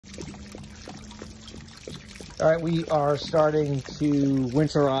All right, we are starting to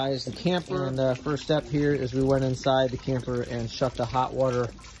winterize the camper, and the first step here is we went inside the camper and shut the hot water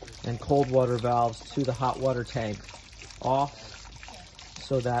and cold water valves to the hot water tank off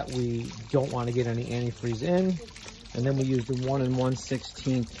so that we don't want to get any antifreeze in. And then we used the 1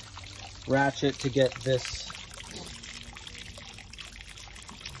 1/16 ratchet to get this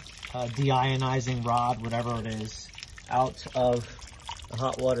deionizing rod, whatever it is, out of the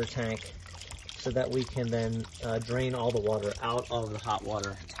hot water tank, so that we can then drain all the water out of the hot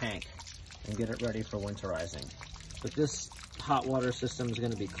water tank and get it ready for winterizing. But this hot water system is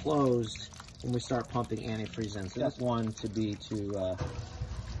going to be closed when we start pumping antifreeze in. So that's one to be to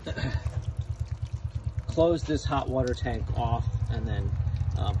close this hot water tank off and then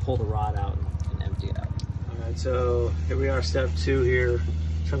pull the rod out and empty it out. All right, so here we are, step 2 here.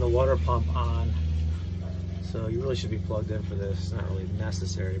 Turn the water pump on. So you really should be plugged in for this. It's not really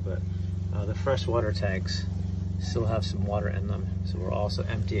necessary, but the fresh water tanks still have some water in them, so we're also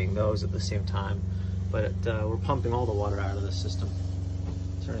emptying those at the same time. But we're pumping all the water out of the system.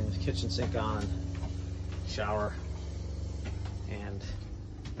 Turning the kitchen sink on, shower, and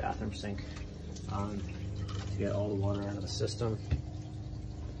bathroom sink on to get all the water out of the system.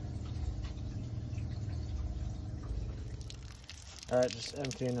 All right, just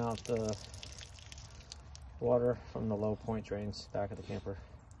emptying out the water from the low point drains back of the camper.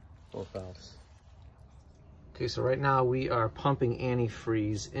 Both valves. Okay, so right now we are pumping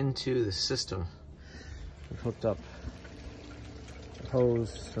antifreeze into the system. We've hooked up the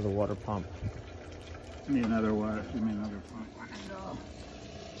hose to the water pump. You mean another water? You mean another pump?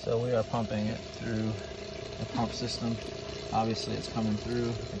 So we are pumping it through the pump system. Obviously, it's coming through.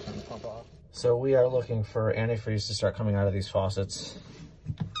 We can turn the pump off. So we are looking for antifreeze to start coming out of these faucets.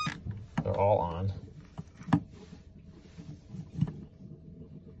 They're all on.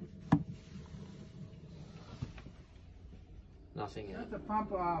 Nothing yet. Get the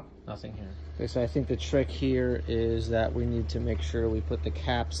pump off. Nothing here. Okay, so I think the trick here is that we need to make sure we put the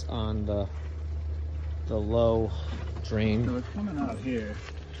caps on the low drain. So it's coming out here.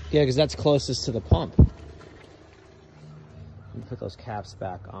 Yeah, because that's closest to the pump. You put those caps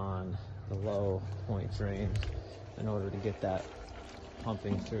back on the low point drain in order to get that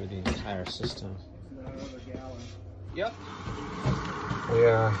pumping through the entire system. Yep. We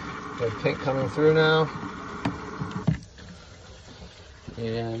have pink coming through now.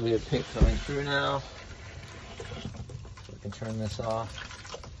 And we have pink coming through now. So we can turn this off.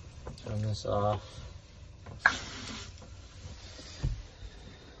 Turn this off.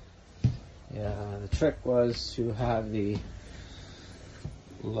 Yeah, the trick was to have the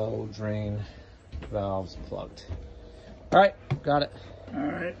low drain valves plugged. All right, got it. All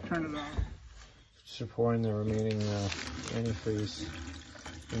right, turn it off. Just pouring the remaining antifreeze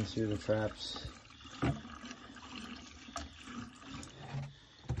into the traps.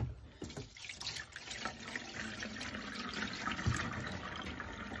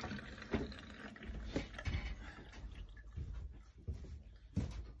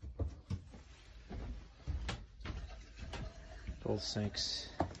 Both sinks,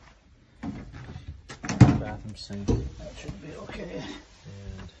 bathroom sink, that should be okay,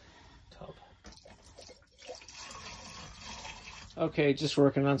 and tub. Okay, just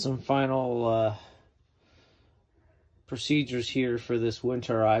working on some final procedures here for this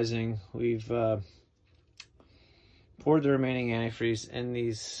winterizing. We've poured the remaining antifreeze in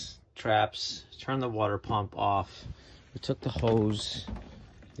these traps, turned the water pump off. We took the hose,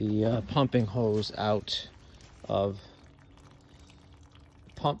 the pumping hose out of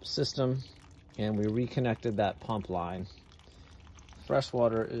pump system, and we reconnected that pump line. Fresh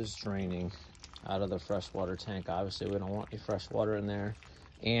water is draining out of the freshwater tank. Obviously, we don't want any fresh water in there.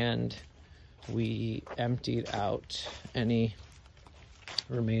 And we emptied out any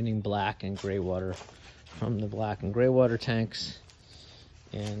remaining black and gray water from the black and gray water tanks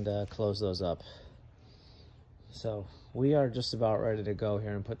and closed those up. So we are just about ready to go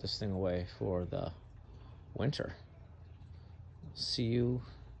here and put this thing away for the winter. See you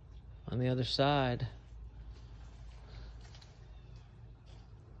on the other side.